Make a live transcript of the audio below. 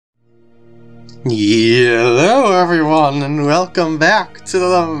Hello everyone, and welcome back to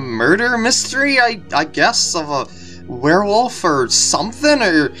the murder mystery, I guess, of a werewolf or something,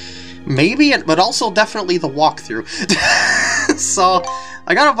 or maybe, but also definitely the walkthrough. So,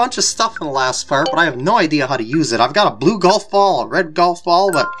 I got a bunch of stuff in the last part, but I have no idea how to use it. I've got a blue golf ball, a red golf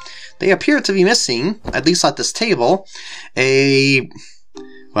ball, but they appear to be missing, at least at this table, a,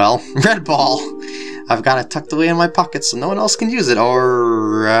 well, red ball. I've got it tucked away in my pocket so no one else can use it,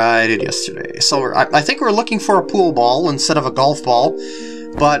 or I did yesterday. So I think we're looking for a pool ball instead of a golf ball,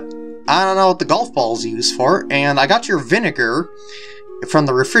 but I don't know what the golf ball is used for, and I got your vinegar from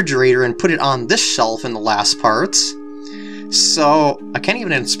the refrigerator and put it on this shelf in the last part. So I can't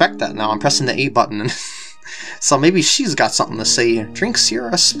even inspect that now, I'm pressing the A button. So maybe she's got something to say. Drinks here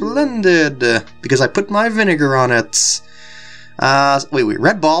are splendid, because I put my vinegar on it. Wait,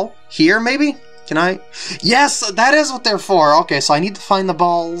 red ball? Here, maybe? Can I? Yes, that is what they're for! Okay, so I need to find the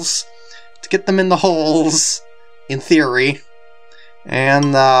balls to get them in the holes, in theory,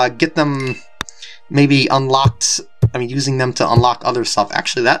 and get them maybe unlocked. I mean, using them to unlock other stuff.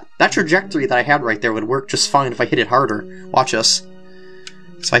 Actually, that trajectory that I had right there would work just fine if I hit it harder. Watch this.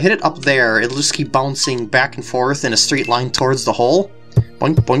 So I hit it up there, it'll just keep bouncing back and forth in a straight line towards the hole.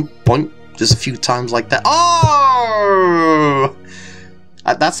 Boink, boink, boink. Just a few times like that. Oh!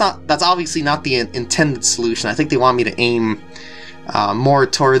 That's obviously not the intended solution. I think they want me to aim more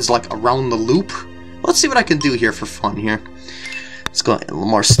towards, like, around the loop. Let's see what I can do here for fun here. Let's go a little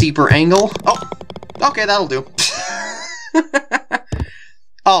more steeper angle. Oh! Okay, that'll do.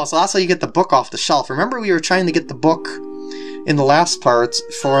 Oh, so that's how you get the book off the shelf. Remember we were trying to get the book in the last part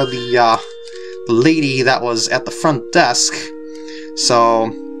for the lady that was at the front desk.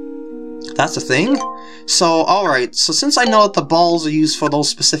 So, that's a thing. So, alright, so since I know that the balls are used for those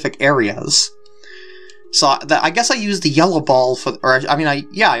specific areas, so I guess I used the yellow ball for, or I mean,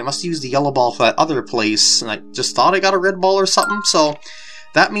 I must use the yellow ball for that other place, and I just thought I got a red ball or something, so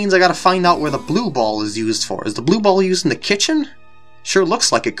that means I gotta find out where the blue ball is used for. Is the blue ball used in the kitchen? Sure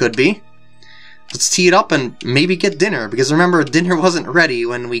looks like it could be. Let's tee it up and maybe get dinner, because remember, dinner wasn't ready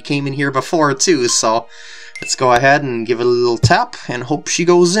when we came in here before, too, so let's go ahead and give it a little tap and hope she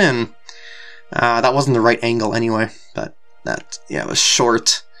goes in. That wasn't the right angle anyway, but yeah, it was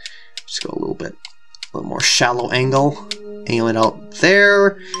short. Just go a little more shallow angle. Aim it out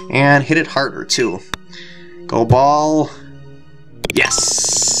there, and hit it harder, too. Go ball.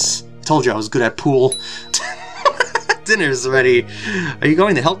 Yes! Told you I was good at pool. Dinner's ready. Are you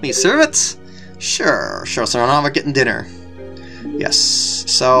going to help me serve it? Sure, so now we're getting dinner. Yes,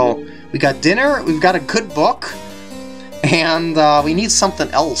 so we got dinner, we've got a good book, and we need something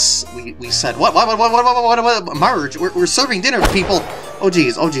else. We said, what, Marge, we're serving dinner to people. Oh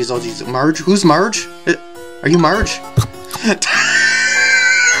geez, Marge, who's Marge? Are you Marge?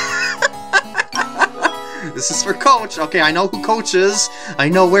 This is for Coach. Okay, I know who Coach is. I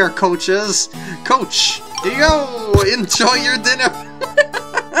know where Coach is. Coach, here you go, enjoy your dinner.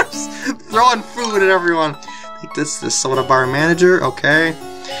 Throwing food at everyone. Take this soda bar manager, okay.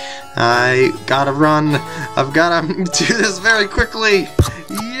 I gotta run. I've gotta do this very quickly.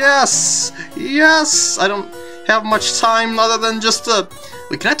 Yes! Yes! I don't have much time other than just to...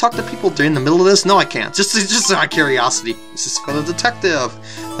 Wait, can I talk to people during the middle of this? No, I can't. Just out of curiosity. This is for the detective.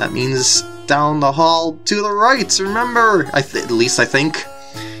 That means down the hall to the right, remember? At least I think.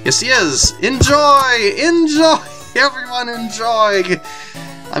 Yes, he is. Enjoy! Enjoy! Everyone enjoy!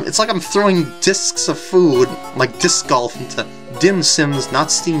 It's like I'm throwing discs of food, like disc golf, into dim sims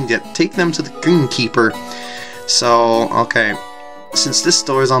not steamed yet. Take them to the greenkeeper. So, okay. Since this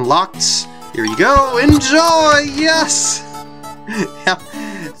door is unlocked, here you go. Enjoy! Yes!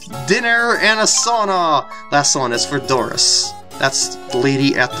 Dinner and a sauna. Last one is for Doris. That's the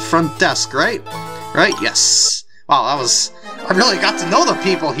lady at the front desk, right? Right? Yes. Wow, I really got to know the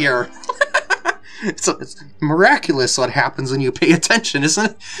people here. It's miraculous what happens when you pay attention,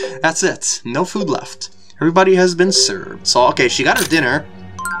 isn't it? That's it. No food left. Everybody has been served. So, okay, she got her dinner.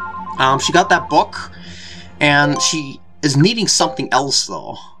 She got that book. And she is needing something else,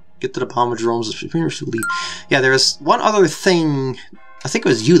 though. Get to the bottom of Jerome's lead. Yeah, there's one other thing. I think it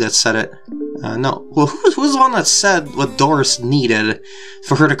was you that said it. No. Well, who was the one that said what Doris needed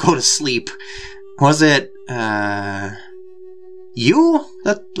for her to go to sleep? Was it, you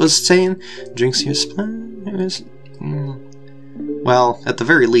that was saying drinks your splendid? Well, at the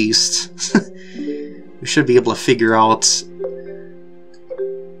very least, we should be able to figure out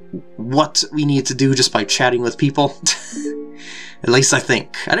what we need to do just by chatting with people. At least I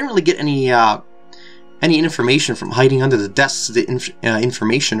think. I didn't really get any information from hiding under the desks, the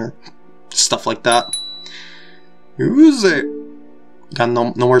information or stuff like that. Who is it? Got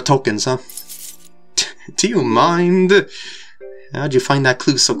no more tokens, huh? Do you mind? How'd you find that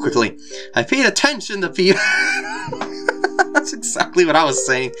clue so quickly? I paid attention to people. That's exactly what I was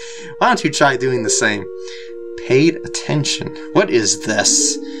saying. Why don't you try doing the same? Paid attention. What is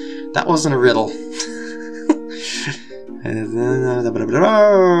this? That wasn't a riddle.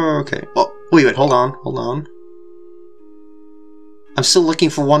 Okay. Oh, wait, hold on. I'm still looking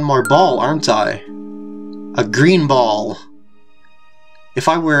for one more ball, aren't I? A green ball. If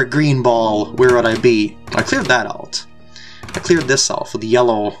I were a green ball, where would I be? I cleared that out. I cleared this off with the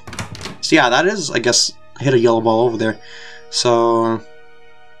yellow. So yeah, that is, I guess, I hit a yellow ball over there. So,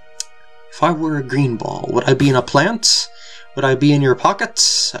 if I were a green ball, would I be in a plant? Would I be in your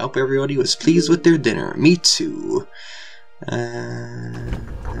pockets? I hope everybody was pleased with their dinner. Me too.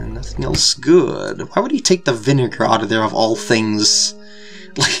 Nothing else good. Why would he take the vinegar out of there of all things?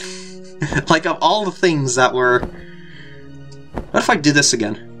 Like of all the things that were... What if I did this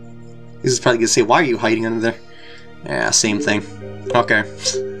again? This is probably gonna say, why are you hiding under there? Yeah, same thing. Okay.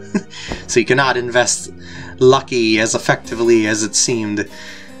 So you cannot invest lucky as effectively as it seemed.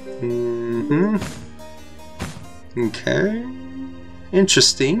 Okay.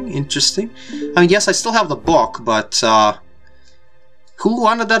 Interesting. I mean, yes, I still have the book, but, who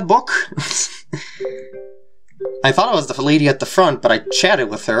wanted that book? I thought it was the lady at the front, but I chatted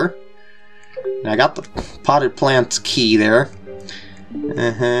with her. And I got the potted plant key there.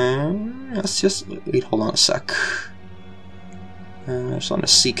 Let's just... Wait, hold on a sec. I just want to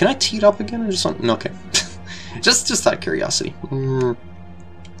see. Can I tee it up again? Or just want... No, okay. just out of curiosity.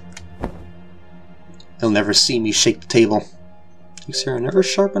 They'll never see me shake the table. These here are never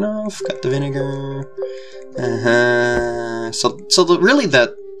sharp enough. Got the vinegar. So really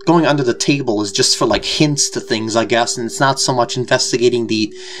that going under the table is just for like hints to things, I guess, and it's not so much investigating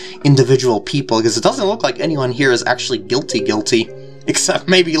the individual people, because it doesn't look like anyone here is actually guilty. Except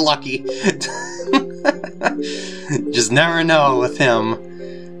maybe Lucky. Just never know with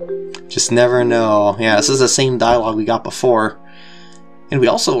him. Just never know. Yeah, this is the same dialogue we got before. And we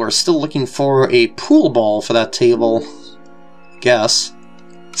also are still looking for a pool ball for that table. I guess.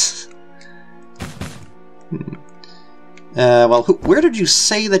 Well, where did you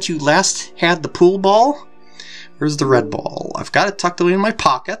say that you last had the pool ball? Where's the red ball? I've got it tucked away in my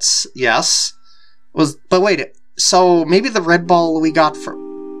pockets. Yes. But wait, so maybe the red ball we got for...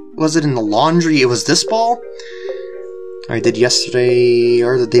 Was it in the laundry? It was this ball? I did yesterday,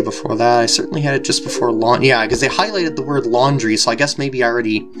 or the day before that. I certainly had it just before laundry. Yeah, because they highlighted the word laundry, so I guess maybe I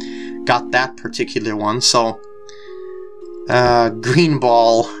already got that particular one. So, green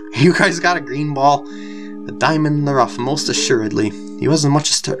ball. You guys got a green ball? A diamond in the rough, most assuredly. He wasn't much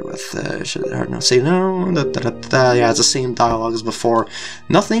to start with. Should have heard no say no. Yeah, it's the same dialogue as before.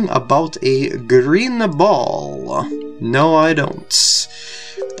 Nothing about a green ball. No, I don't.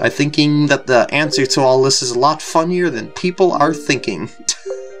 I'm thinking that the answer to all this is a lot funnier than people are thinking.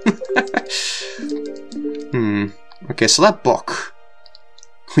 Okay, so that book.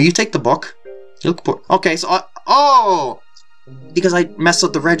 Will you take the book? Okay, so oh! Because I messed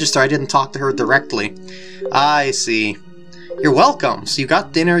up the register, I didn't talk to her directly. I see. You're welcome. So you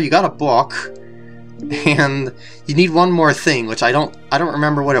got dinner, you got a book, and you need one more thing, which I don't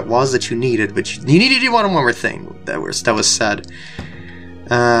remember what it was that you needed, but you needed one more thing that was said.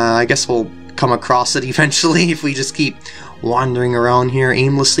 I guess we'll come across it eventually if we just keep wandering around here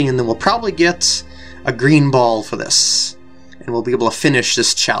aimlessly, and then we'll probably get a green ball for this. And we'll be able to finish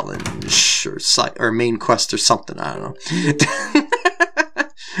this challenge, or main quest or something, I don't know.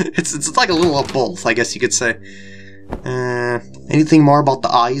 It's like a little of both, I guess you could say. Anything more about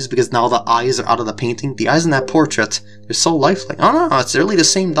the eyes? Because now the eyes are out of the painting. The eyes in that portrait, they're so lifelike. Oh no, it's really the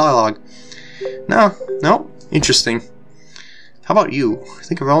same dialogue. No, interesting. How about you? I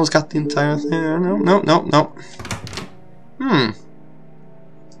think I've almost got the entire thing. No.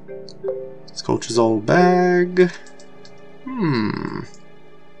 This Coach's old bag.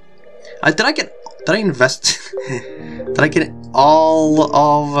 Did I invest? Did I get all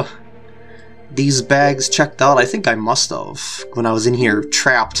of these bags checked out? I think I must have when I was in here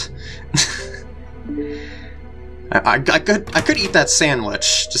trapped. I could eat that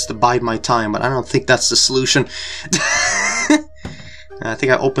sandwich just to bide my time, but I don't think that's the solution. I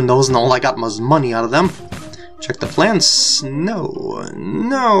think I opened those and all I got was money out of them. Check the plants. No.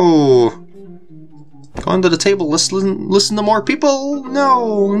 Go under the table, listen to more people?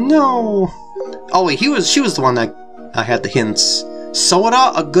 No. Oh wait, she was the one that had the hints.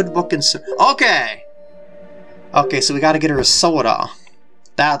 Soda, a good book, and okay, so we gotta get her a soda.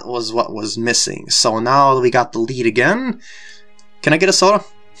 That was what was missing. So now we got the lead again. Can I get a soda?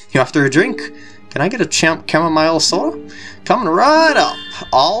 You after a drink? Can I get a chamomile soda? Coming right up.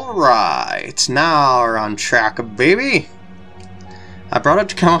 Alright, now we're on track, baby. I brought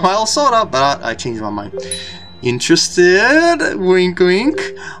up chamomile soda, but I changed my mind. Interested? Wink wink.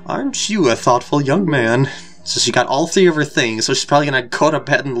 Aren't you a thoughtful young man? So she got all 3 of her things, so she's probably gonna go to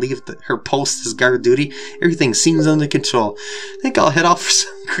bed and leave her post as guard duty. Everything seems under control. I think I'll head off for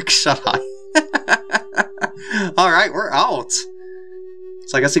some quick shut-eye. Alright, we're out.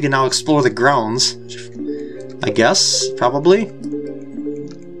 So I guess we can now explore the grounds. I guess, probably.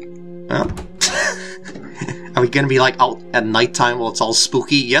 Well. Are we gonna be like out at nighttime while it's all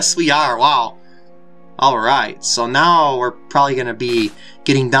spooky? Yes, we are. Wow. Alright, so now we're probably gonna be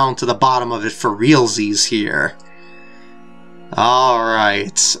getting down to the bottom of it for realsies here.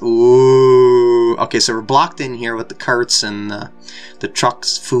 Alright. Ooh. Okay, so we're blocked in here with the carts and the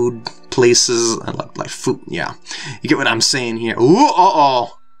trucks, food places. I like food, yeah. You get what I'm saying here. Ooh,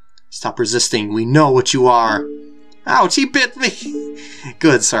 uh-oh. Stop resisting. We know what you are. Ouch, he bit me.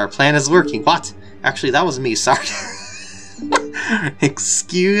 Good, sir. Our plan is working. What? Actually, that was me. Sorry.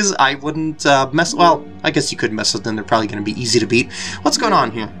 Excuse, I wouldn't mess... Well, I guess you could mess with them. They're probably going to be easy to beat. What's going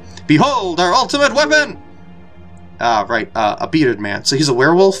on here? Behold, our ultimate weapon! Right, a bearded man. So he's a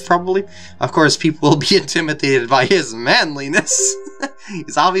werewolf, probably? Of course, people will be intimidated by his manliness.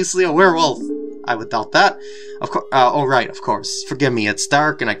 He's obviously a werewolf. I would doubt that. Of course. Oh, right, of course. Forgive me, it's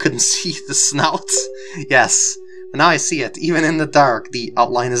dark and I couldn't see the snout. Yes. But now I see it. Even in the dark, the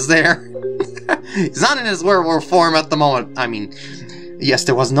outline is there. He's not in his werewolf form at the moment. I mean, yes,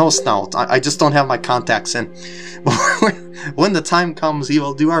 there was no snout. I just don't have my contacts in. When the time comes, he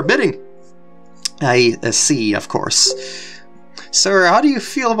will do our bidding. I see, of course. Sir, how do you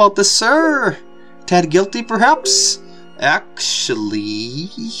feel about this, sir? Tad guilty, perhaps? Actually,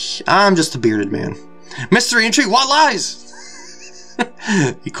 I'm just a bearded man. Mystery intrigue, what lies?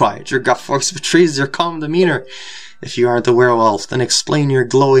 Be quiet. Your gut voice betrays your calm demeanor. If you aren't a werewolf, then explain your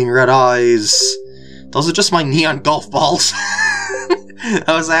glowing red eyes. Those are just my neon golf balls. I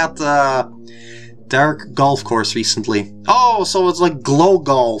was at dark golf course recently. Oh, so it's like glow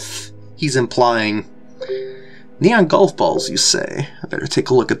golf, he's implying. Neon golf balls, you say? I better take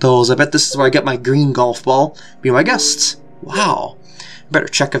a look at those. I bet this is where I get my green golf ball. Be my guests. Wow. Better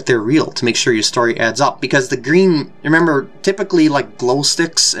check if they're real to make sure your story adds up, because the green, remember, typically like glow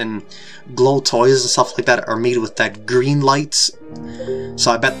sticks and glow toys and stuff like that are made with that green light.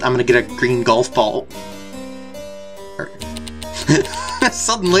 So I bet I'm gonna get a green golf ball.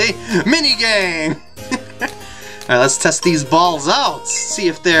 Suddenly, mini game. Alright, let's test these balls out. See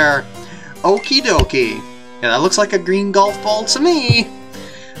if they're okie dokie. Yeah, that looks like a green golf ball to me.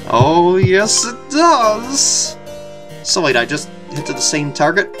 Oh yes it does. So wait, I just hit to the same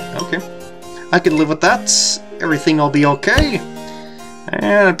target? Okay. I can live with that. Everything will be okay.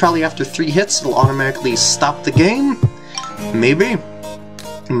 And probably after 3 hits, it'll automatically stop the game. Maybe.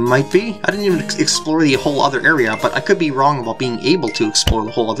 Might be. I didn't even explore the whole other area, but I could be wrong about being able to explore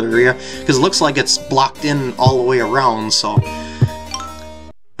the whole other area, because it looks like it's blocked in all the way around, so...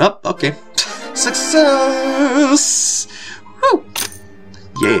 Oh, okay. Success! Woo!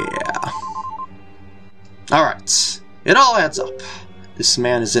 Yeah. Alright. It all adds up. This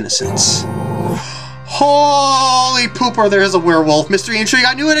man is innocent. Holy pooper, there is a werewolf. Mystery intrigue,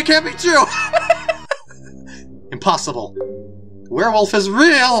 I knew it can't be true! Impossible. The werewolf is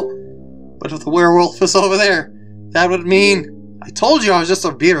real! But if the werewolf is over there, that would mean... I told you I was just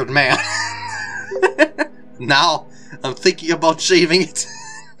a bearded man. Now, I'm thinking about shaving it.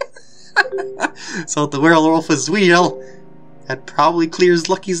 So if the werewolf is real, that probably clears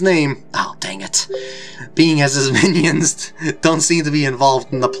Lucky's name. Oh, dang it. Being as his minions don't seem to be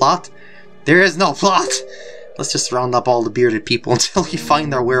involved in the plot. There is no plot! Let's just round up all the bearded people until we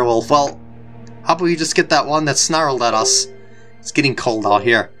find our werewolf. Well, how about we just get that one that snarled at us? It's getting cold out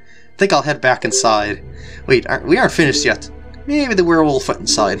here. I think I'll head back inside. Wait, we aren't finished yet. Maybe the werewolf went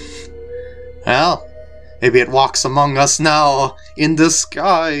inside. Well, maybe it walks among us now, in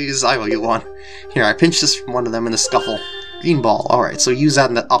disguise. I owe you one. Here, I pinched this from one of them in a scuffle. Green ball. Alright, so use that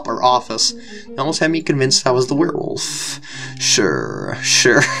in the upper office. You almost had me convinced I was the werewolf. Sure.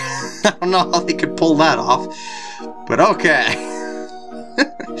 I don't know how they could pull that off, but okay.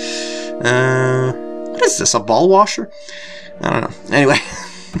 What is this, a ball washer? I don't know. Anyway.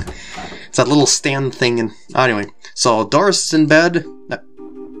 It's that little stand thing, and anyway. So, Doris is in bed. I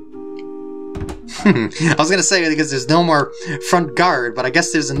was gonna say, because there's no more front guard, but I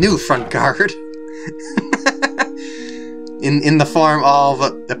guess there's a new front guard. In the form of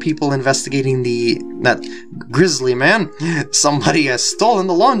the people investigating that grisly man. Somebody has stolen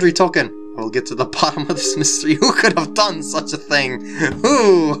the laundry token. We'll get to the bottom of this mystery. Who could have done such a thing?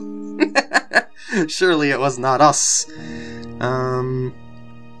 Who? Surely it was not us.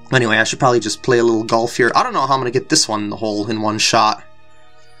 Anyway, I should probably just play a little golf here. I don't know how I'm gonna get this one in the hole in one shot.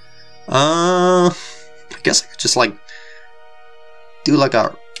 I guess I could just like do like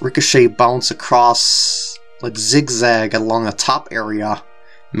a ricochet bounce across, like zigzag along the top area.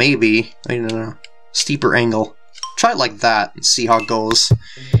 Maybe. I mean, a steeper angle. Try it like that and see how it goes.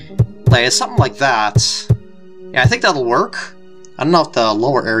 Like, something like that. Yeah, I think that'll work. I don't know if the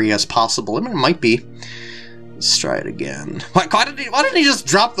lower area is possible. I mean, it might be. Let's try it again. Why didn't he just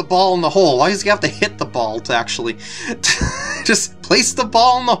drop the ball in the hole? Why does he have to hit the ball to actually... Just place the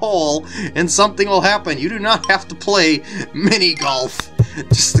ball in the hole and something will happen. You do not have to play mini golf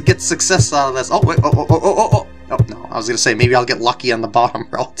just to get success out of this. Oh, wait, oh, no, I was gonna say, maybe I'll get lucky on the bottom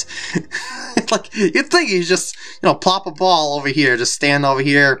route. Like, you'd think you just, you know, plop a ball over here, just stand over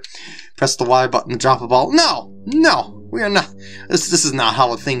here, press the Y button to drop a ball. No, we are not. This is not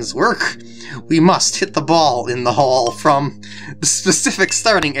how things work. We must hit the ball in the hole from the specific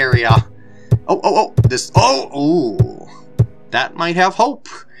starting area. That might have hope.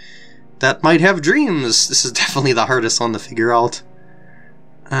 That might have dreams. This is definitely the hardest one to figure out.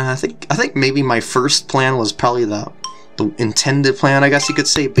 I think maybe my first plan was probably the intended plan, I guess you could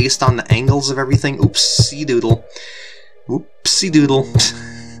say, based on the angles of everything. Oopsie doodle. Oopsie doodle.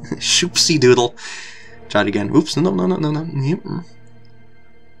 Shoopsie doodle. Try it again. Oops, no.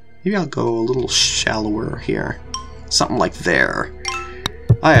 Maybe I'll go a little shallower here. Something like there.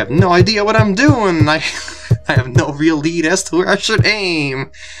 I have no idea what I'm doing. I have no real lead as to where I should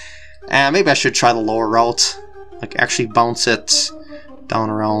aim. Maybe I should try the lower route. Like, actually bounce it down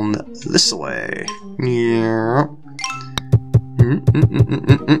around this way. Yeah.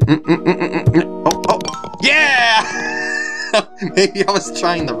 Oh, yeah! Maybe I was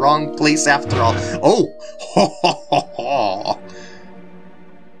trying the wrong place after all. Oh!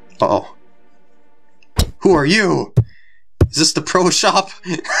 Uh-oh. Who are you? Is this the pro shop?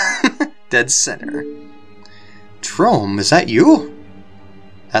 Dead center. Jerome, is that you?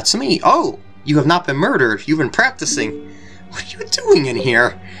 That's me. Oh, you have not been murdered. You've been practicing. What are you doing in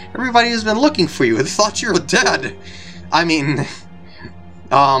here? Everybody has been looking for you. They thought you were dead. I mean,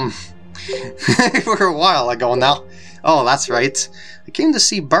 for a while ago now. Oh, that's right. I came to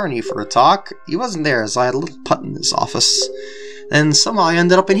see Barney for a talk. He wasn't there, as I had a little putt in his office. Then somehow I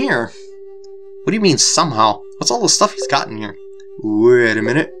ended up in here. What do you mean, somehow? What's all the stuff he's got in here? Wait a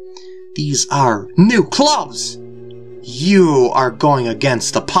minute. These are new clubs! You are going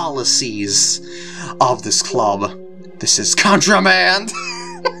against the policies of this club. This is contraband!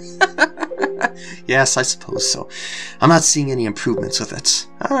 Yes, I suppose so. I'm not seeing any improvements with it.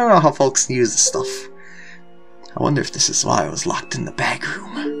 I don't know how folks use this stuff. I wonder if this is why I was locked in the bag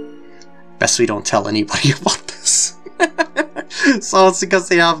room. Best we don't tell anybody about this. So it's because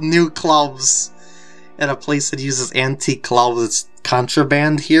they have new clubs at a place that uses antique clubs. It's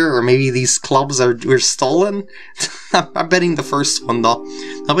contraband here, or maybe these clubs were stolen? I'm betting the first one, though.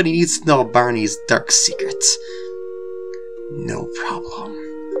 Nobody needs to know Barney's dark secrets. No problem.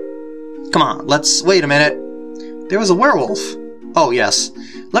 Come on, wait a minute. There was a werewolf. Oh, yes.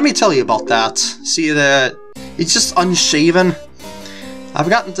 Let me tell you about that. See, it's just unshaven. I've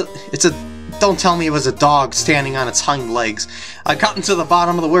gotten to... Don't tell me it was a dog standing on its hind legs. I've gotten to the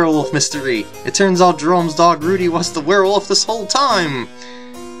bottom of the werewolf mystery. It turns out Jerome's dog Rudy was the werewolf this whole time.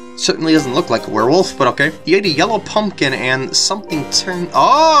 Certainly doesn't look like a werewolf, but okay. He ate a yellow pumpkin and something turned...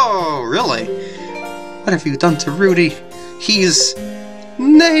 Oh, really? What have you done to Rudy? He's...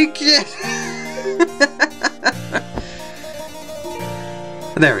 naked!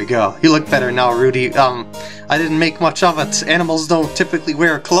 There we go. You look better now, Rudy. I didn't make much of it. Animals don't typically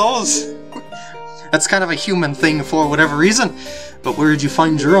wear clothes. That's kind of a human thing for whatever reason. But where did you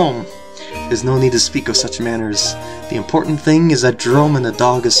find Jerome? There's no need to speak of such manners. The important thing is that Jerome and the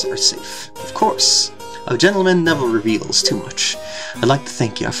dog are safe. Of course. A gentleman never reveals too much. I'd like to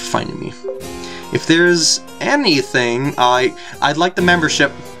thank you for finding me. If there's anything, I'd like the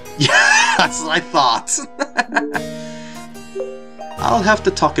membership. Yeah, that's what I thought. I'll have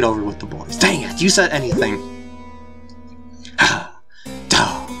to talk it over with the boys. Dang it, you said anything.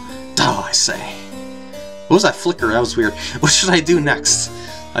 I say. What was that flicker? That was weird. What should I do next?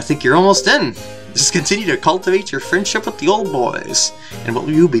 I think you're almost in. Just continue to cultivate your friendship with the old boys. And what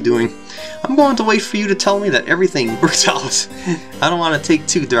will you be doing? I'm going to wait for you to tell me that everything worked out. I don't want to take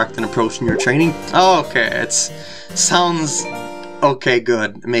too direct an approach in your training. Okay, it sounds okay,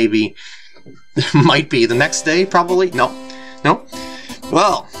 good, maybe. Might be. The next day, probably? No.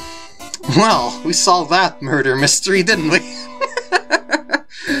 Well, we solved that murder mystery, didn't we?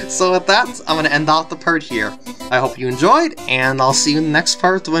 So with that, I'm going to end off the part here. I hope you enjoyed, and I'll see you in the next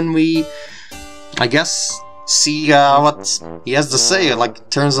part when we, I guess, see what he has to say, like in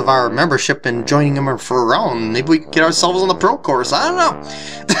terms of our membership and joining him for a round. Maybe we can get ourselves on the pro course. I don't know.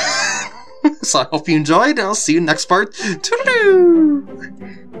 So I hope you enjoyed, and I'll see you next part. Toodaloo!